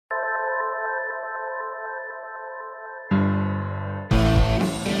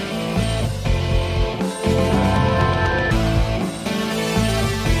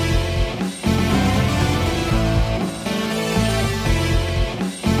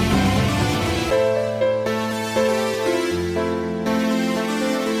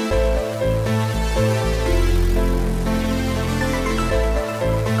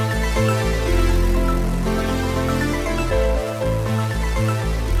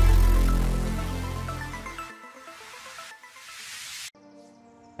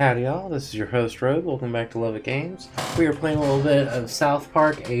Howdy all, this is your host Rogue. Welcome back to Lovettgamez. We are playing a little bit of South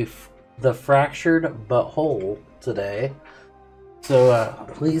Park, The Fractured But Whole today. So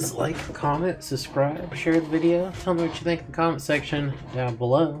please like, comment, subscribe, share the video. Tell me what you think in the comment section down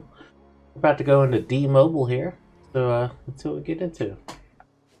below. We're about to go into D-Mobile here, so let's see what we get into.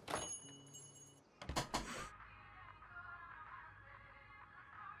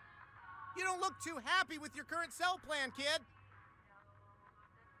 You don't look too happy with your current cell plan, kid.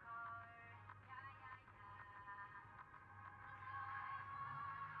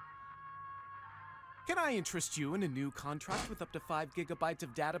 Can I interest you in a new contract with up to 5 gigabytes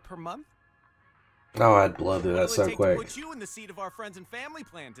of data per month? Oh, I'd blow through that so quick. Put you in the seat of our friends and family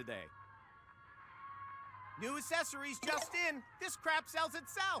plan today. New accessories just in. This crap sells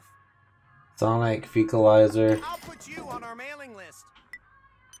itself. Sonic Fecalizer. I'll put you on our mailing list.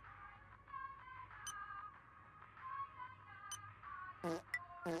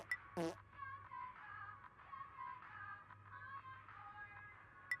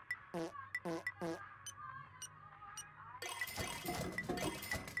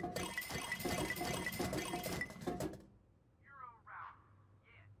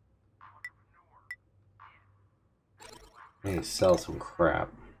 I need to sell some crap.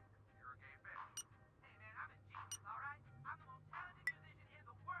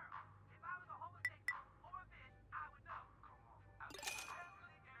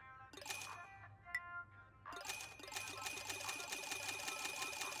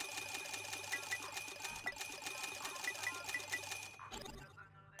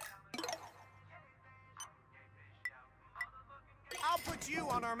 I'll put you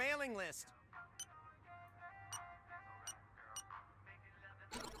on our mailing list.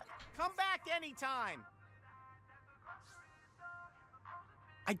 Come back anytime.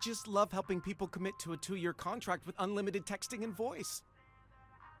 I just love helping people commit to a 2-year contract with unlimited texting and voice.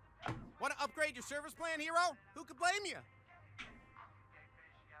 Want to upgrade your service plan, hero? Who could blame you?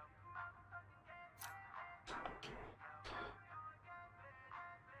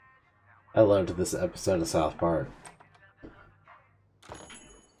 I loved this episode of South Park.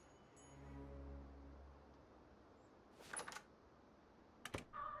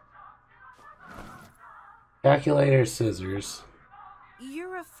 Calculator, scissors.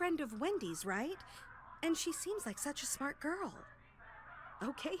 You're a friend of Wendy's, right? And she seems like such a smart girl.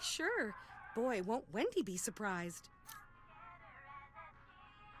 Okay, sure. Boy, won't Wendy be surprised.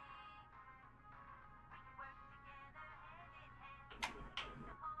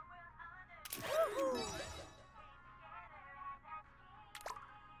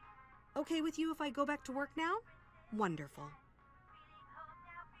 Okay with you if I go back to work now? Wonderful.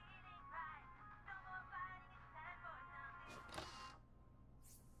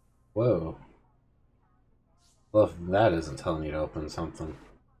 Whoa. Well, if that isn't telling you to open something.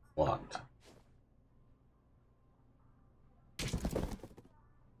 Locked.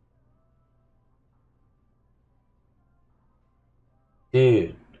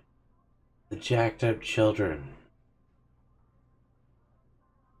 Dude. The jacked up children.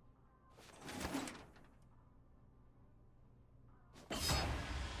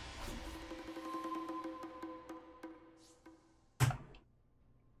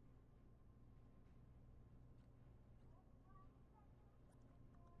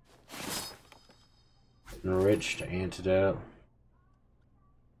 Enriched antidote.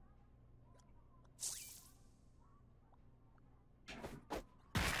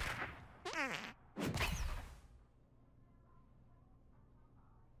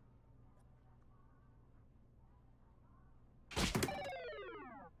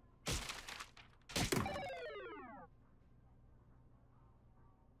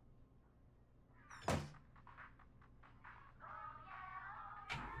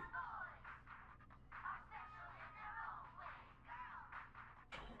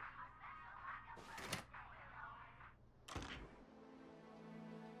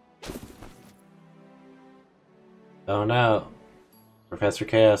 Oh no. Professor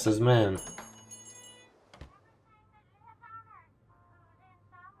Chaos's men.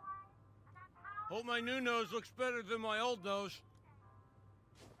 Hope my new nose looks better than my old nose.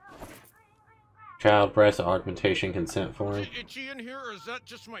 Child breast augmentation consent form. Itchy in here, or is that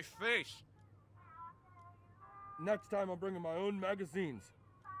just my face? Next time I'm bringing my own magazines.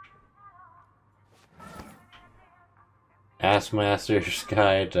 Assmaster's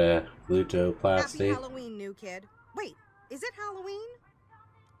Guide to Happy Glutoplasty. Halloween, new kid. Wait, is it Halloween?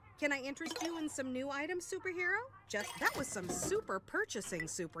 Can I interest you in some new items, superhero? That was some super purchasing,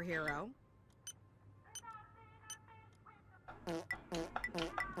 superhero.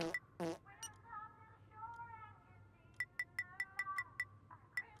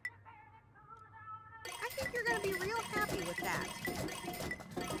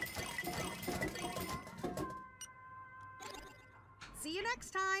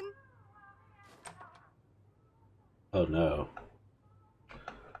 time? Oh no.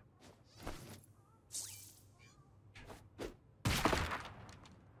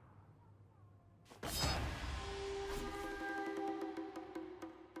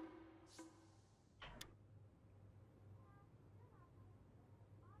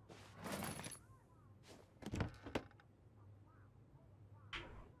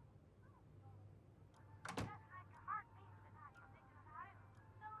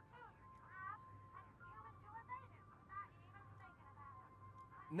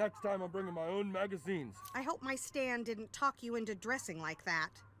 Next time I'm bringing my own magazines. I hope my stand didn't talk you into dressing like that.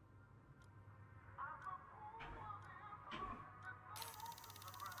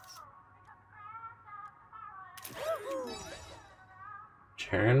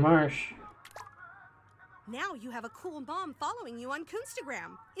 Sharon Marsh. Now you have a cool mom following you on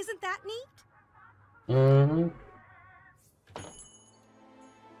Coonstagram. Isn't that neat? Mm-hmm.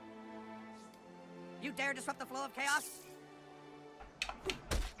 You dare disrupt the flow of chaos?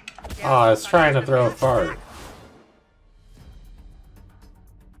 Oh, it's trying to throw a fart.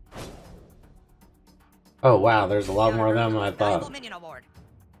 Oh wow, there's a lot more of them than I thought. Minion award.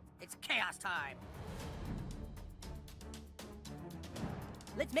 It's chaos time.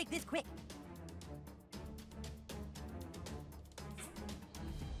 Let's make this quick.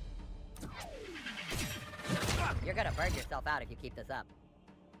 You're gonna burn yourself out if you keep this up.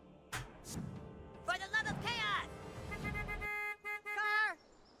 For the love of chaos! Car!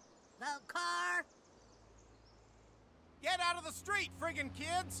 The car! Get out of the street, friggin'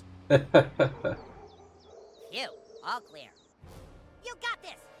 kids! You, all clear. You got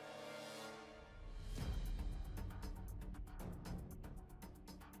this!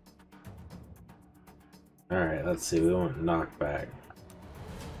 Alright, let's see. We want knockback.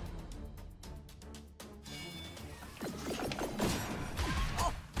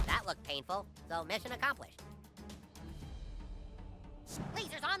 Oh, that looked painful, so mission accomplished.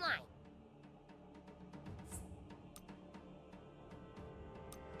 Lasers online!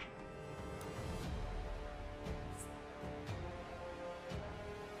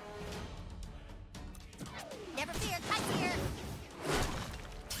 Never fear, tight here!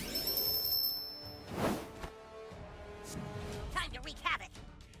 Time to wreak havoc!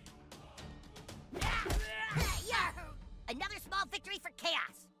 Another small victory for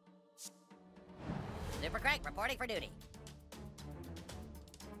chaos! Super Crank reporting for duty.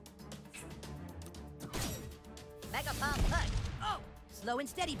 Mega Pump Hook! Oh! Slow and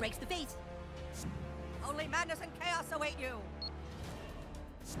steady breaks the face. Only madness and chaos await you!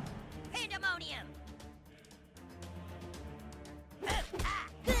 Pandemonium!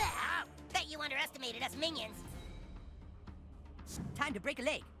 Bet you underestimated us minions. Time to break a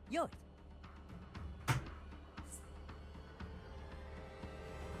leg. Yours.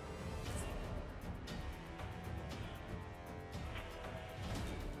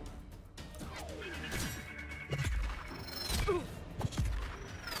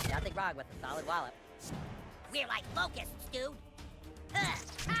 Nothing wrong with a solid wallop. We're like locusts, dude.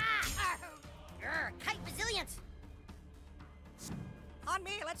 Kite resilience. On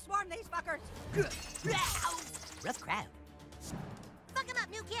me, let's swarm these fuckers. Rough crowd. Fuck him up,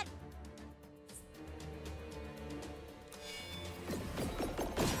 new kid.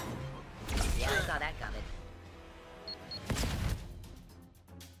 Yeah, I saw that coming.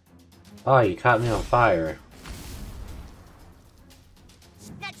 Oh, you caught me on fire.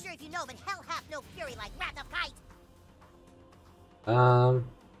 Not sure if you know, but hell hath no fury like Wrath of Kite.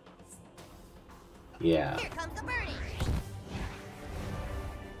 Yeah. Here comes the burning.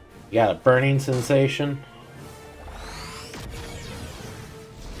 You got a burning sensation?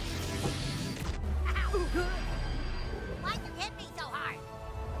 Why'd you hit me so hard?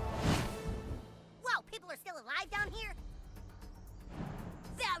 Whoa, people are still alive down here?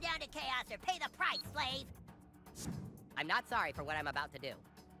 Bow down to chaos or pay the price, slave! I'm not sorry for what I'm about to do.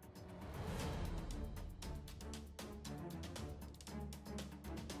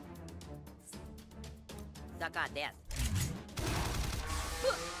 Suck on this.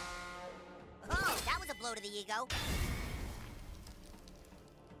 Oh, that was a blow to the ego.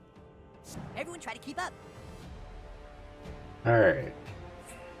 Everyone try to keep up. Alright.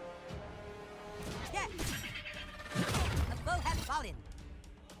 Yeah. A foe has fallen.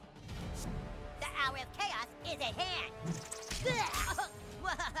 The hour of chaos is at hand.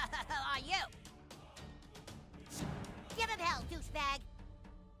 Are you? Give him hell, douchebag.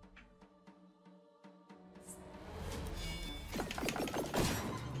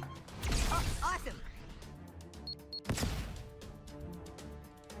 Oh, awesome.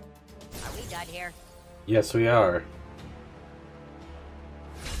 Are we done here? Yes, we are.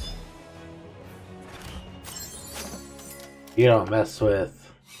 You don't mess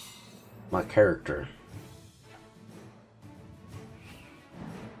with my character.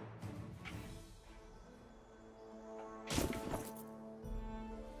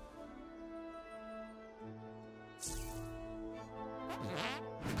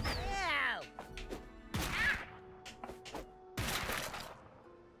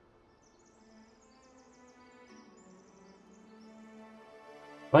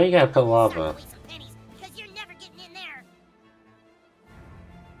 Why you gotta put lava? Because you're never getting in there.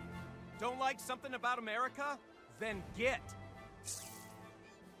 Don't like something about America? Then get.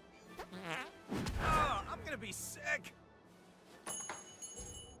 Oh, I'm gonna be sick.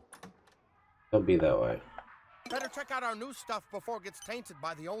 Don't be that way. Better check out our new stuff before it gets tainted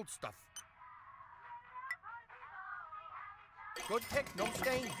by the old stuff. Good pick, no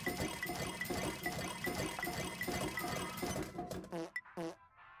stain.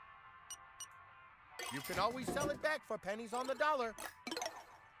 You can always sell it back for pennies on the dollar.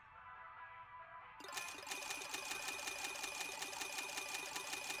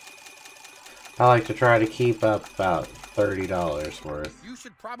 I like to try to keep up about $30 worth. You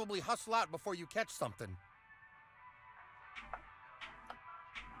should probably hustle out before you catch something.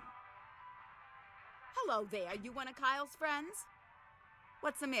 Hello there, you one of Kyle's friends?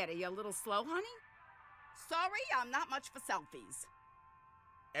 What's the matter, you a little slow, honey? Sorry, I'm not much for selfies.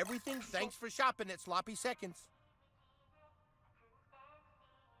 Everything thanks for shopping at Sloppy Seconds.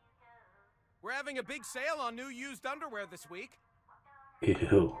 We're having a big sale on new used underwear this week.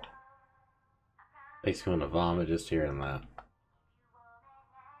 Ew. Makes me want to vomit just hearing that.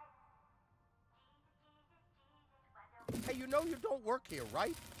 Hey, you know you don't work here,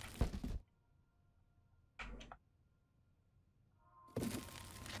 right?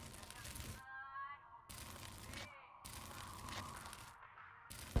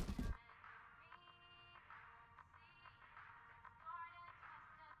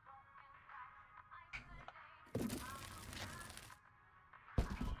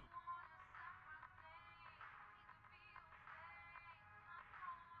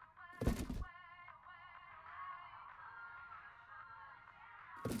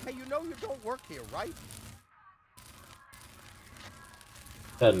 Hey, you know you don't work here, right?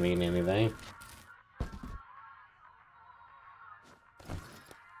 Doesn't mean anything.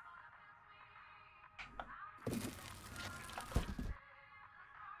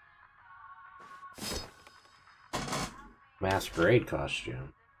 Masquerade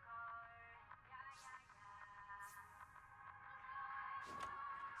costume.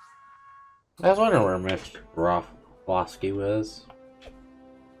 I was wondering where Miss Roflosky was.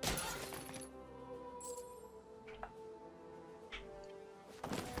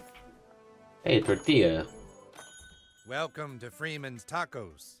 Hey, tortilla. Welcome to Freeman's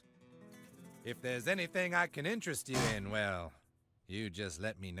Tacos. If there's anything I can interest you in, well, you just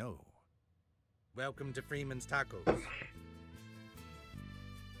let me know. Welcome to Freeman's Tacos.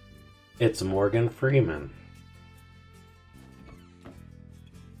 It's Morgan Freeman.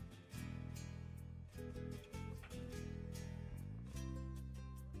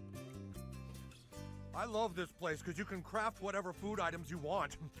 I love this place because you can craft whatever food items you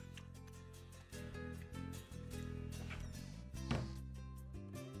want.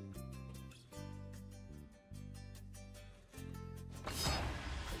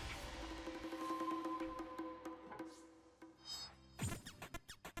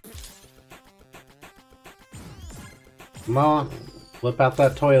 Come on, flip out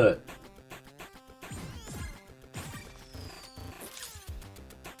that toilet.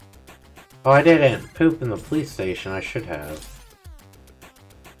 Oh, I didn't poop in the police station. I should have.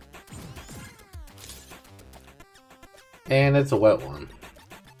 And it's a wet one.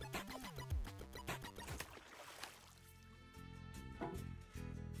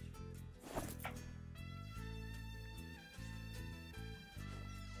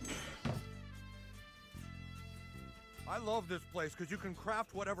 I love this place because you can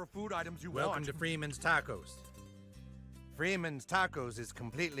craft whatever food items you Welcome want. to Freeman's Tacos. Freeman's Tacos is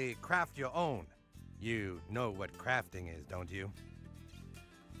completely craft your own. You know what crafting is, don't you?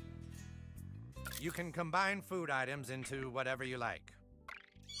 You can combine food items into whatever you like.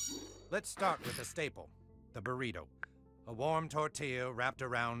 Let's start with a staple, the burrito. A warm tortilla wrapped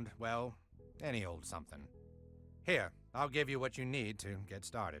around, well, any old something. Here, I'll give you what you need to get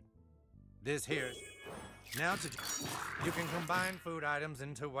started. This here's... Now you can combine food items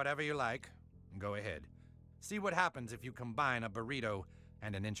into whatever you like. Go ahead. See what happens if you combine a burrito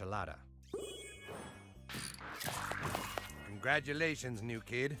and an enchilada. Congratulations, new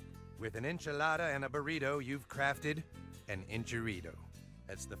kid. With an enchilada and a burrito, you've crafted an enchirito.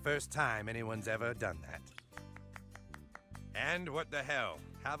 That's the first time anyone's ever done that. And what the hell?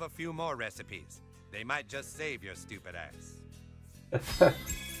 Have a few more recipes. They might just save your stupid ass.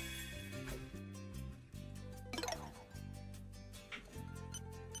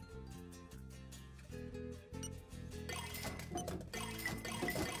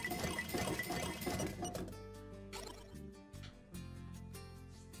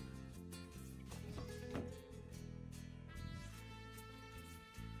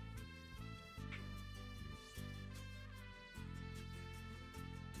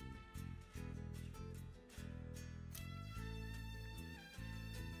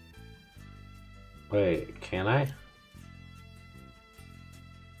 Wait, can I?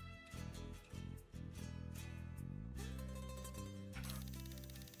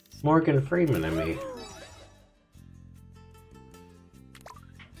 Morgan Freeman and me.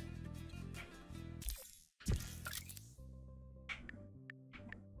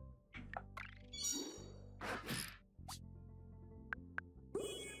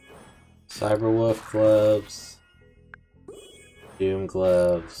 Cyberwolf gloves. Doom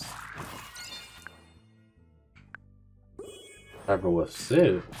gloves. Cyberwolf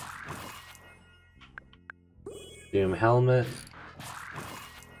suit. Doom helmet.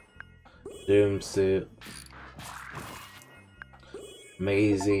 Doom suit.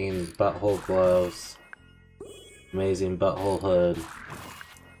 Amazing butthole gloves. Amazing butthole hood.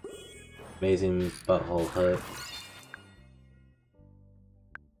 Amazing butthole hood.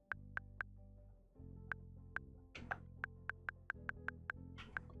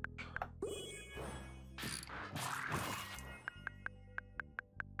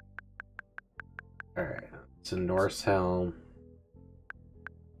 Alright, it's a Norse helm.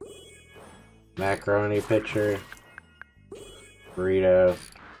 Macaroni pitcher. Burrito.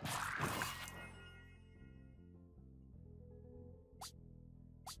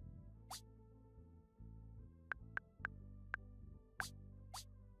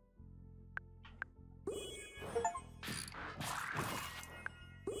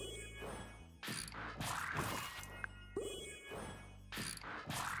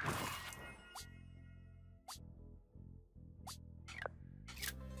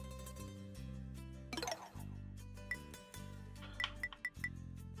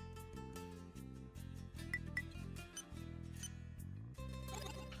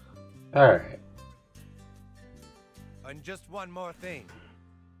 Alright. And just one more thing.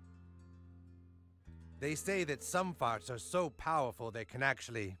 They say that some farts are so powerful they can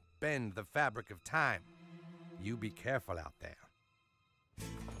actually bend the fabric of time. You be careful out there.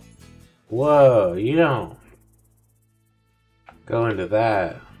 Whoa, you don't go into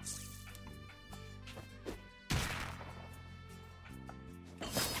that.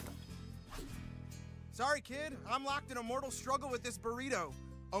 Sorry, kid. I'm locked in a mortal struggle with this burrito.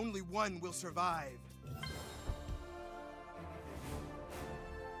 Only one will survive.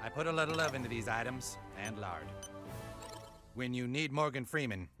 I put a little love into these items, and lard. When you need Morgan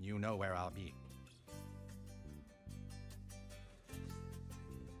Freeman, you know where I'll be.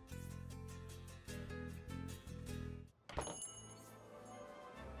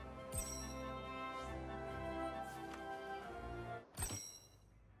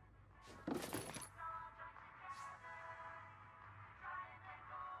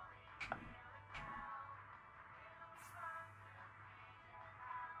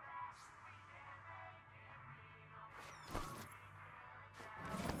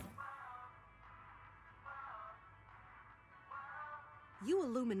 You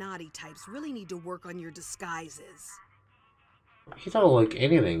Illuminati types really need to work on your disguises. You don't look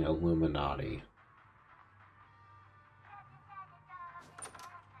anything Illuminati.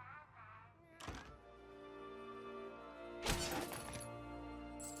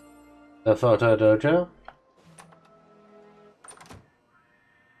 The photo dojo?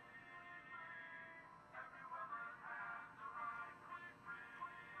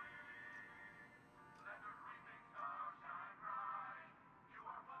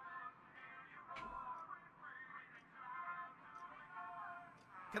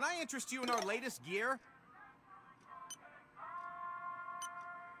 Can I interest you in our latest gear?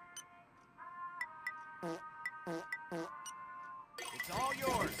 It's all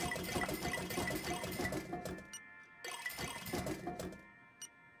yours.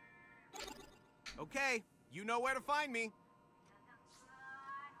 Okay, you know where to find me.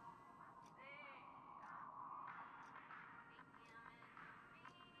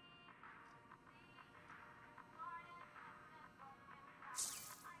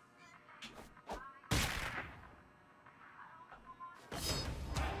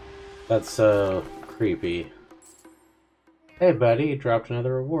 That's so creepy. Hey buddy, dropped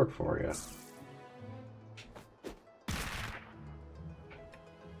another reward for you.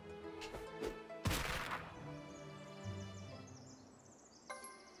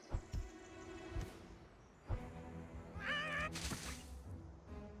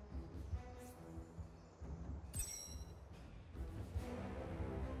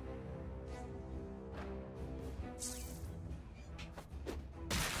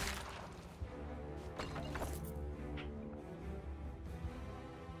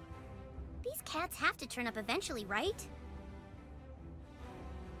 guess cats have to turn up eventually, right?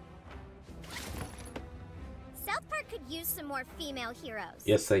 South Park could use some more female heroes.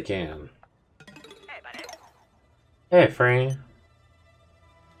 Yes, they can. Hey, buddy. Hey, Franny.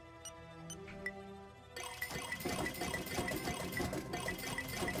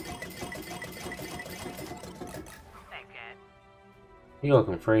 Thanks, Cat. You're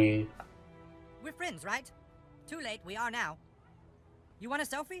welcome, Franny. We're friends, right? Too late, we are now. You want a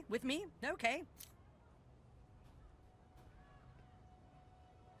selfie with me? Okay.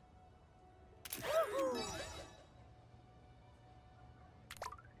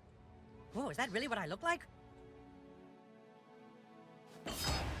 Whoa, is that really what I look like?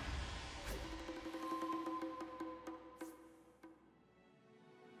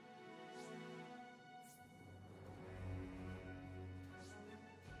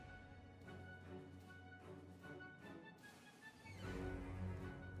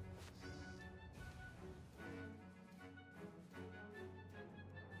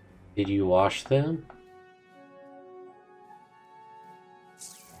 Did you wash them?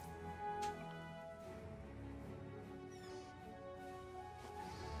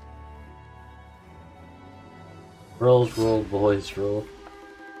 Girls rule, boys rule.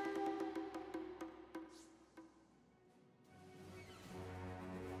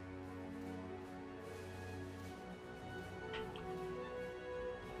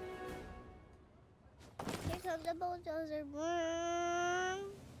 Here comes the bulldozer.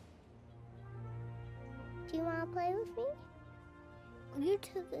 Do you want to play with me? You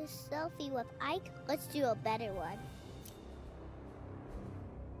took a selfie with Ike. Let's do a better one.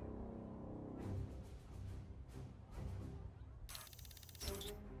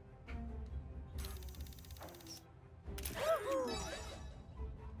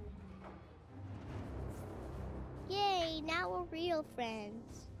 Yay, now we're real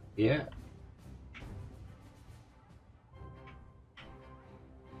friends. Yeah.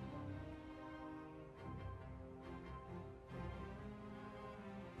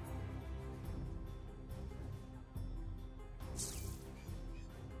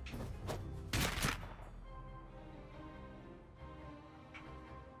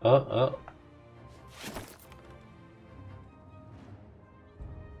 Oh.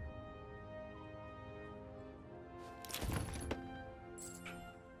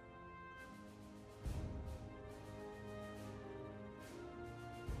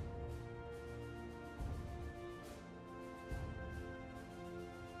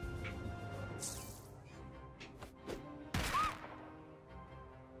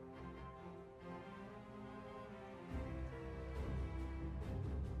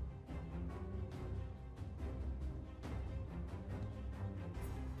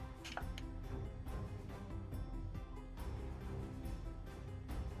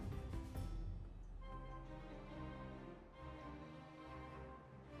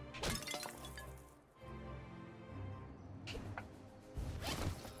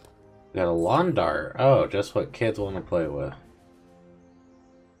 Got a lawn dart. Oh, just what kids want to play with.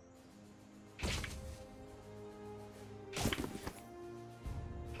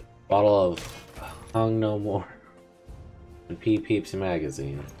 Bottle of Hung No More. And Pee Peeps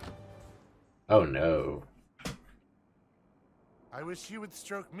magazine. Oh no. I wish you would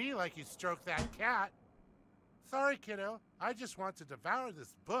stroke me like you stroked that cat. Sorry, kiddo. I just want to devour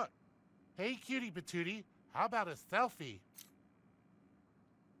this book. Hey, cutie patootie, how about a selfie?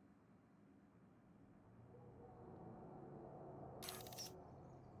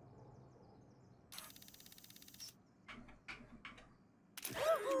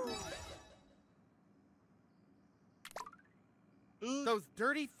 Those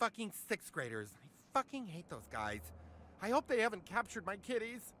dirty fucking sixth graders. I fucking hate those guys. I hope they haven't captured my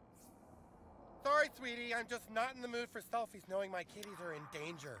kitties. Sorry, sweetie. I'm just not in the mood for selfies knowing my kitties are in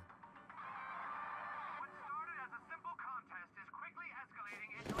danger. What started as a simple contest is quickly escalating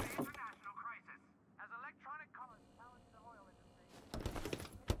into an international crisis. As electronic commerce challenge the oil industry,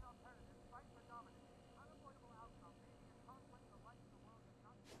 taking alternatives fight for dominance, the unavoidable outcome may be a conflict the rest of the world has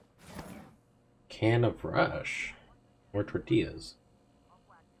not seen. Can of Rush. More tortillas.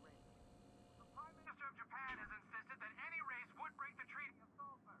 The Prime Minister of Japan has insisted that any race would break the Treaty of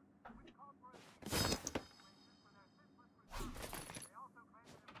Sulfur, which called for a ceasefire for their senseless brutality. They also claim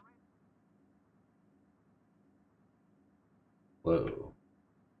that Whoa.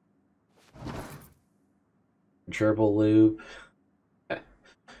 Gerbil Lube.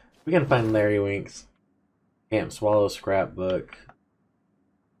 We gotta find Larry Winks. Can't swallow scrapbook.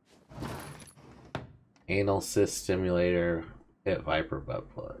 Anal cyst stimulator. Pit viper butt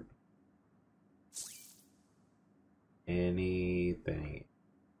plug. Anything.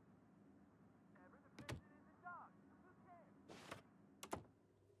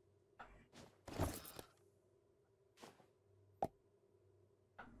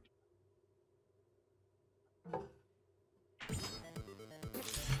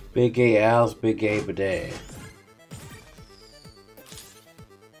 Big Gay Al's Big Gay Bidet.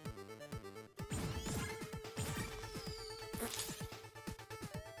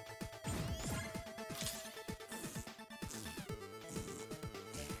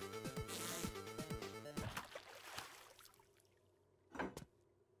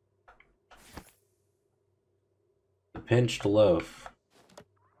 The Pinched Loaf.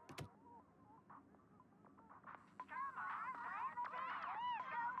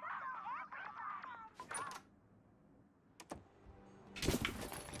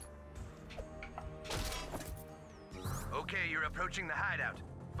 Okay, you're approaching the hideout.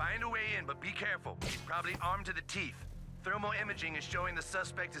 Find a way in, but be careful. He's probably armed to the teeth. Thermal imaging is showing the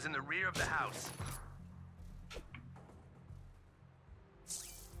suspect is in the rear of the house.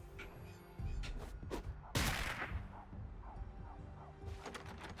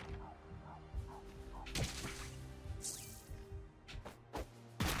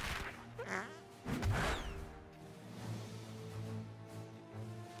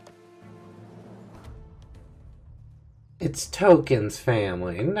 It's Token's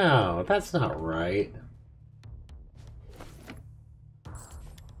family. No, that's not right.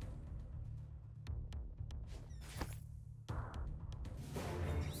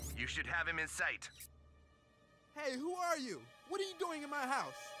 You should have him in sight. Hey, who are you? What are you doing in my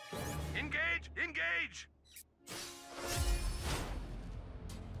house? Engage! Engage!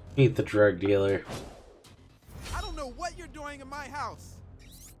 Beat the drug dealer. I don't know what you're doing in my house.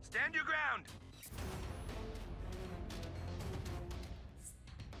 Stand your ground!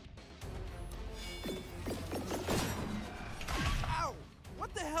 Ow!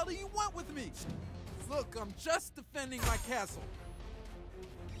 What the hell do you want with me? Look, I'm just defending my castle.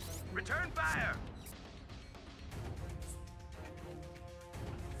 Return fire!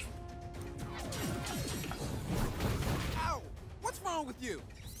 Ow! What's wrong with you?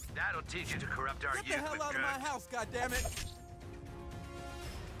 That'll teach you to corrupt our Get the youth hell with out of my drugs. house, goddammit!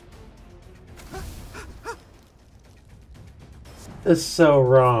 This is so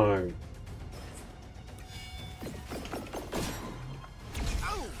wrong.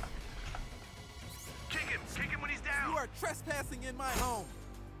 Ow! Kick him when he's down! You are trespassing in my home.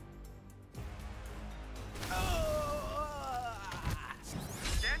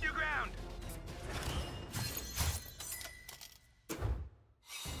 Stand your ground!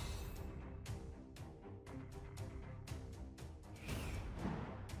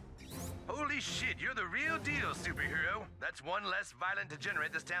 Holy shit, you're the real deal, superhero. That's one less violent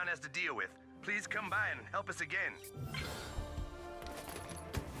degenerate this town has to deal with. Please come by and help us again.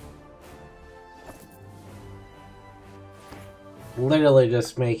 Literally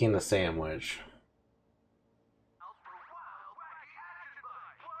just making a sandwich.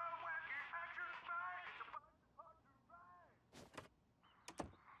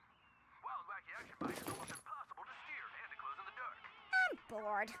 I'm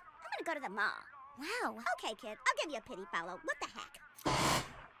bored. I'm gonna go to the mall. Wow. Okay, kid. I'll give you a pity follow. What the heck?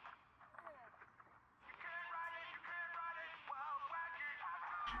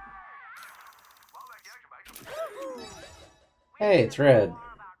 Hey, it's Red.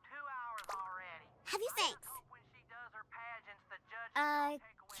 Have you thanks?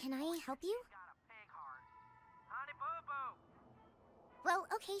 Can I help you? Well,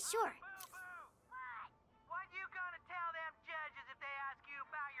 okay, sure. What you gonna tell them judges if they ask you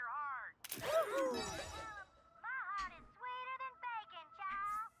about your heart? My heart is sweeter than bacon,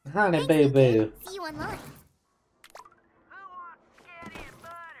 child. Honey Thanks, boo boo. See you online. Who wants spaghetti and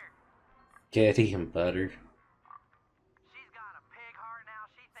butter? Getty and butter. She's got a pig heart now.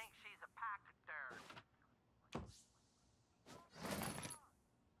 She thinks she's a pack of dirt.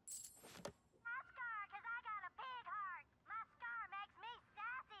 I scar 'cause I got a pig heart. My scar makes me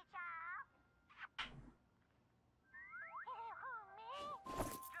sassy, child. Me?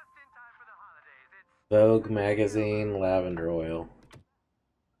 Just in time for the holidays. It's Vogue magazine, lavender oil.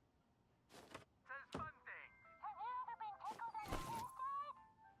 says fun thing. Have you ever been tickled on the inside?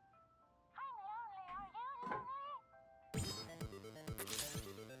 I'm lonely. Are you lonely?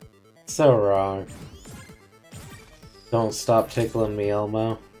 So wrong. Don't stop tickling me,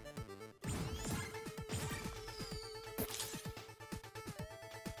 Elmo. Okay,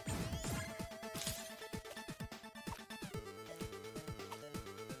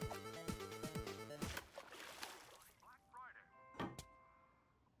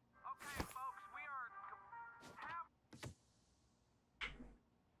 folks, we are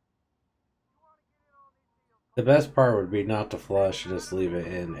The best part would be not to flush, just leave it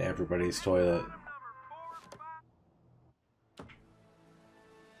in everybody's toilet.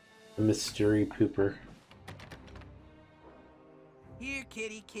 The mystery pooper. Here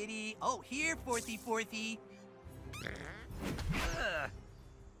kitty, kitty. Oh, here, Fourthy, Fourthy.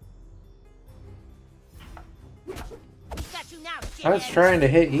 Got you now, I was trying to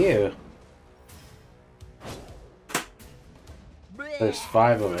hit you. There's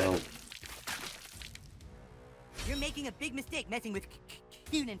 5 of them. You're making a big mistake messing with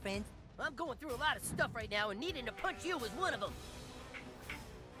Kuhn and friends. I'm going through a lot of stuff right now, and needing to punch you was one of them.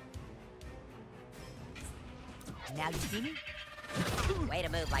 Now you see me? Way to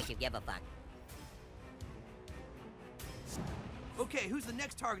move like you give a fuck. Okay, who's the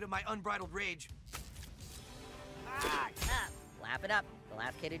next target of my unbridled rage? Laugh it up. The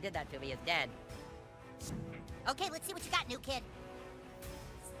last kid who did that to me is dead. Okay, let's see what you got, new kid.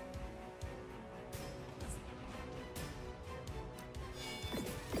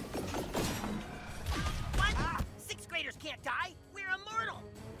 What? Sixth graders can't die. We're immortal.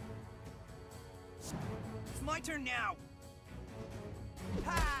 It's my turn now.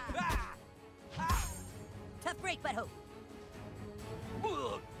 Tough break, butthole.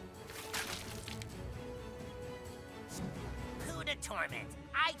 Who to torment?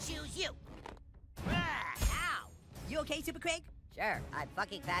 I choose you. Ow. You okay, Super Craig? Sure, I'm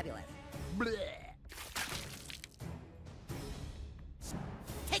fucking fabulous.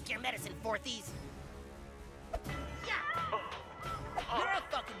 Take your medicine, Fourthies. Yeah. You're a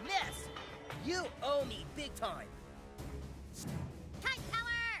fucking mess. You owe me big time. Kite power!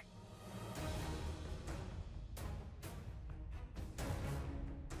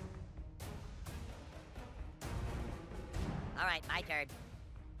 All right, my turn.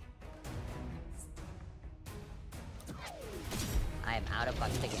 I am out of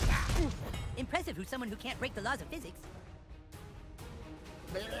fucking tickets. Impressive who's someone who can't break the laws of physics.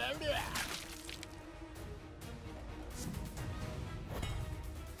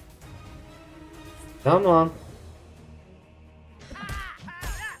 Come on.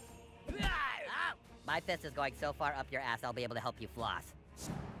 My fist is going so far up your ass, I'll be able to help you floss.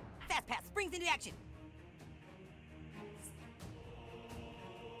 Fast pass springs into action.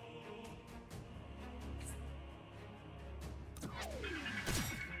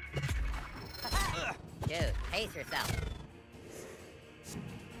 Dude, pace yourself.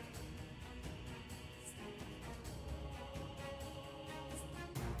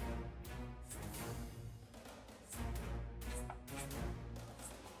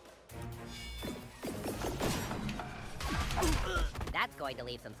 That's going to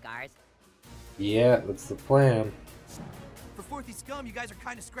leave some scars. Yeah, that's the plan. For Fourthy scum, you guys are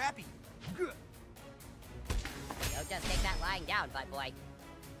kind of scrappy. Don't just take that lying down, butt boy.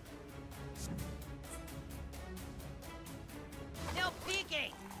 No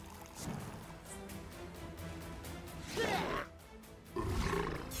peeking!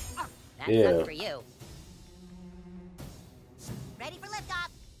 That sucks for you. Ready for liftoff!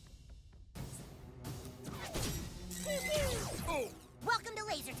 Welcome to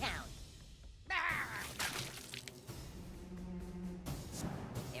Laser Town!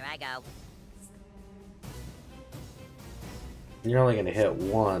 Here I go. You're only gonna hit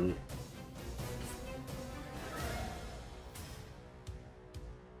one.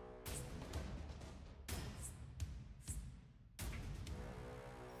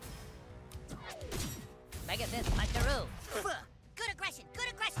 Mega fist, punkaroo. Good aggression,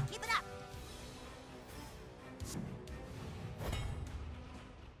 keep it up.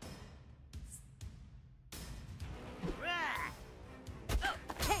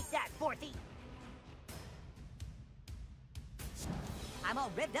 Take that, Fourthy. I'm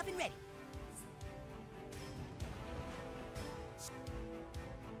all revved up and ready.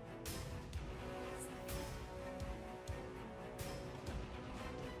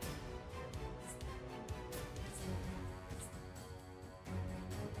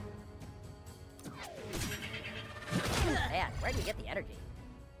 Man, where do you get the energy?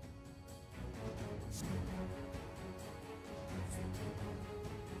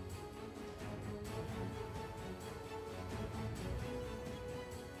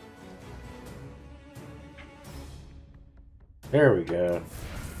 There we go.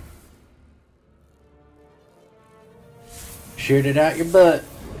 Shoot it out your butt.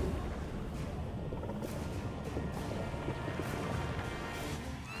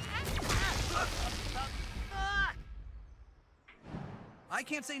 I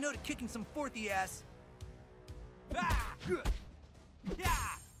can't say no to kicking some Fourthy ass.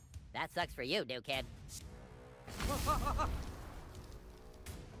 That sucks for you, new kid.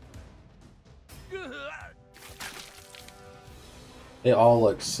 They all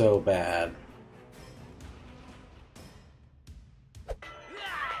look so bad.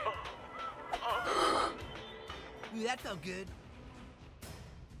 Ooh, that felt good.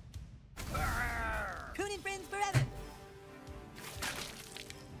 friends forever.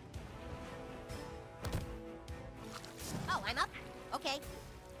 Oh, I'm up? Okay.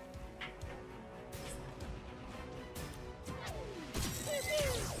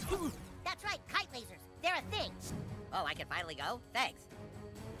 That's right, kite lasers. They're a thing. Oh, I can finally go? Thanks.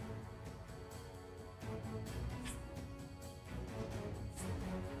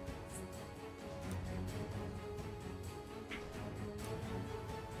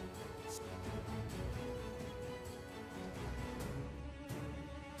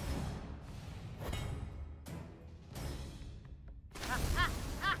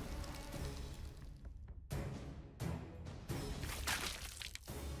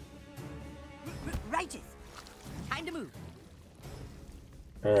 Righteous. Time to move.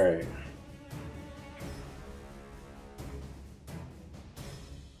 Alright.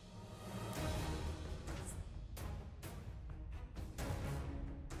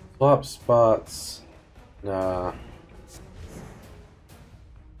 Swap spots. Nah.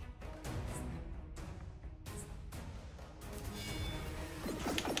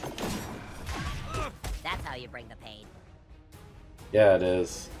 That's how you bring the pain. Yeah, it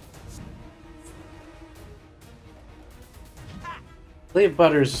is. Leave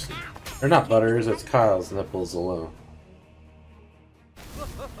Butters, or not Butters, it's Kyle's nipples alone.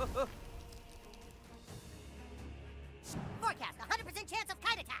 Forecast, 100% chance of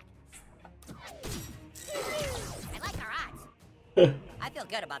kite attack. I like our odds. I feel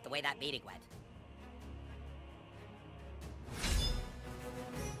good about the way that meeting went.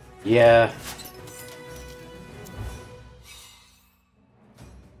 Yeah.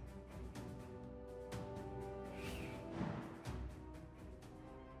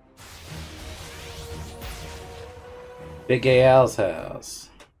 Big Gay Al's house.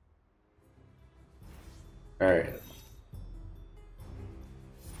 Alright.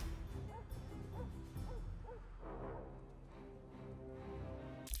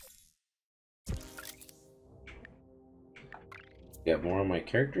 Got more on my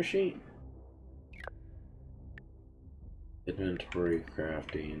character sheet? Inventory,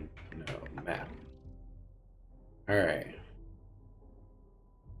 crafting, no, map. Alright.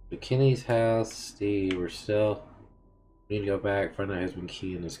 McKinney's house, Steve, we're still... We need to go back, find out husband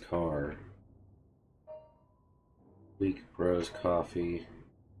key in his car. Weak Bros coffee.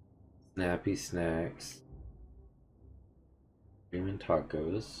 Snappy snacks. Raymond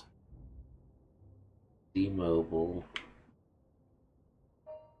tacos. D-Mobile.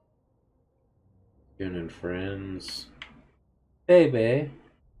 Gun and friends. Baby.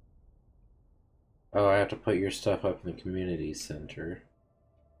 Oh, I have to put your stuff up in the community center.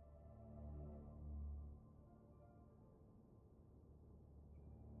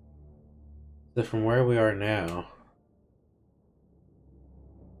 So from where we are now,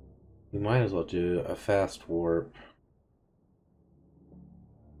 we might as well do a fast warp.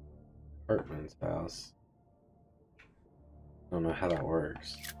 Cartman's house. I don't know how that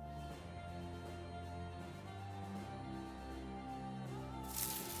works.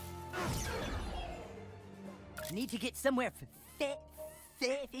 Need to get somewhere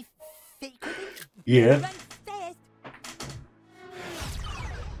Yeah. Run fast.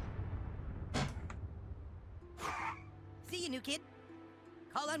 See you, new kid.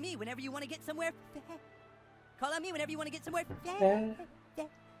 Call on me whenever you want to get somewhere. Call on me whenever you want to get somewhere.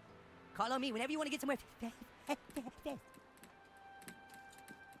 Call on me whenever you want to get somewhere.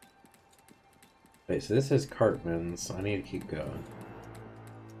 Wait, so this is Cartman's. I need to keep going.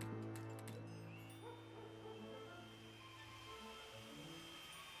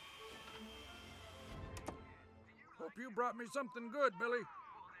 Hope you brought me something good, Billy.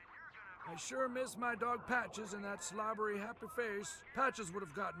 I sure miss my dog Patches and that slobbery happy face. Patches would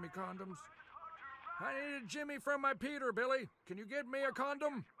have gotten me condoms. I needed Jimmy from my Peter, Billy. Can you get me a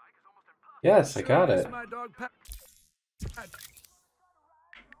condom? Yes, I got miss it. my dog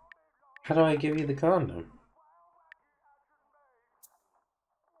How do I give you the condom?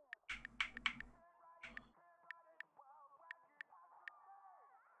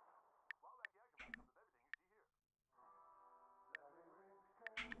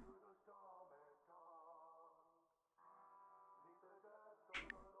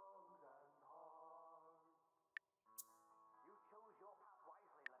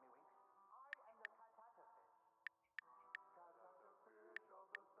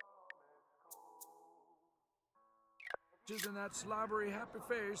 And that slobbery happy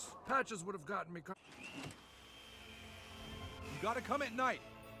face. Patches would have gotten me. You gotta come at night.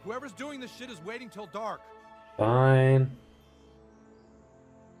 Whoever's doing this shit is waiting till dark. Fine.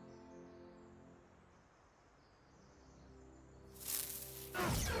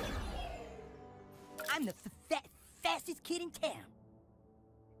 I'm I'm the fastest kid in town.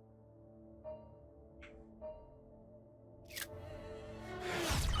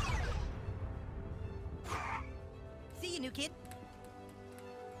 See you, new kid.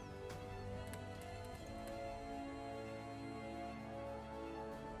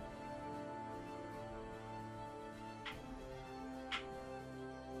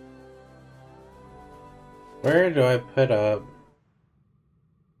 Where do I put up?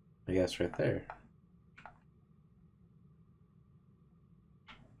 I guess right there.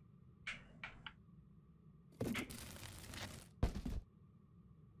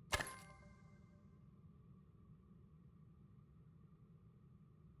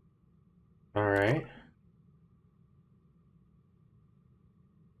 All right.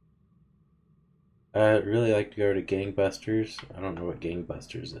 I'd really like to go to Gangbusters. I don't know what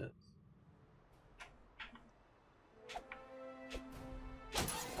Gangbusters is.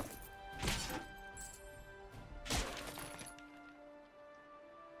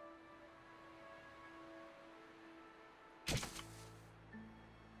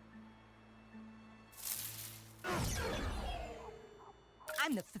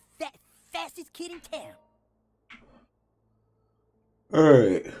 I'm the fastest kid in town.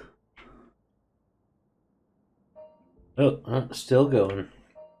 Alright. Oh, still going.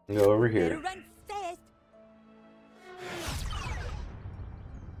 Go over Better here. run fast.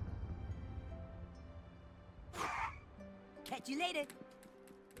 Catch you later.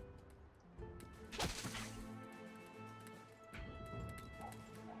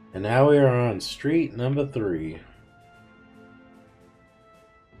 And now we are on street number 3.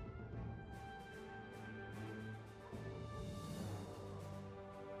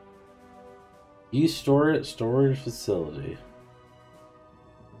 You store it, storage facility.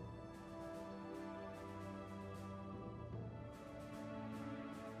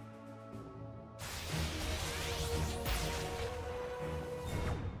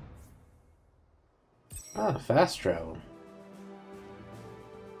 Ah, fast travel.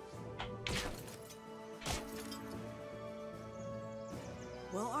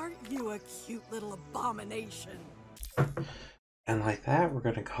 Well, aren't you a cute little abomination? And like that, we're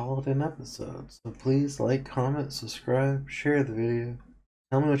going to call it an episode. So please like, comment, subscribe, share the video.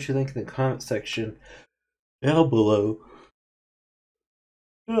 Tell me what you think in the comment section down below.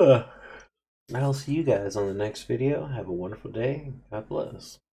 I'll see you guys on the next video. Have a wonderful day. God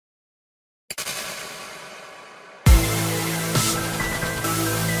bless.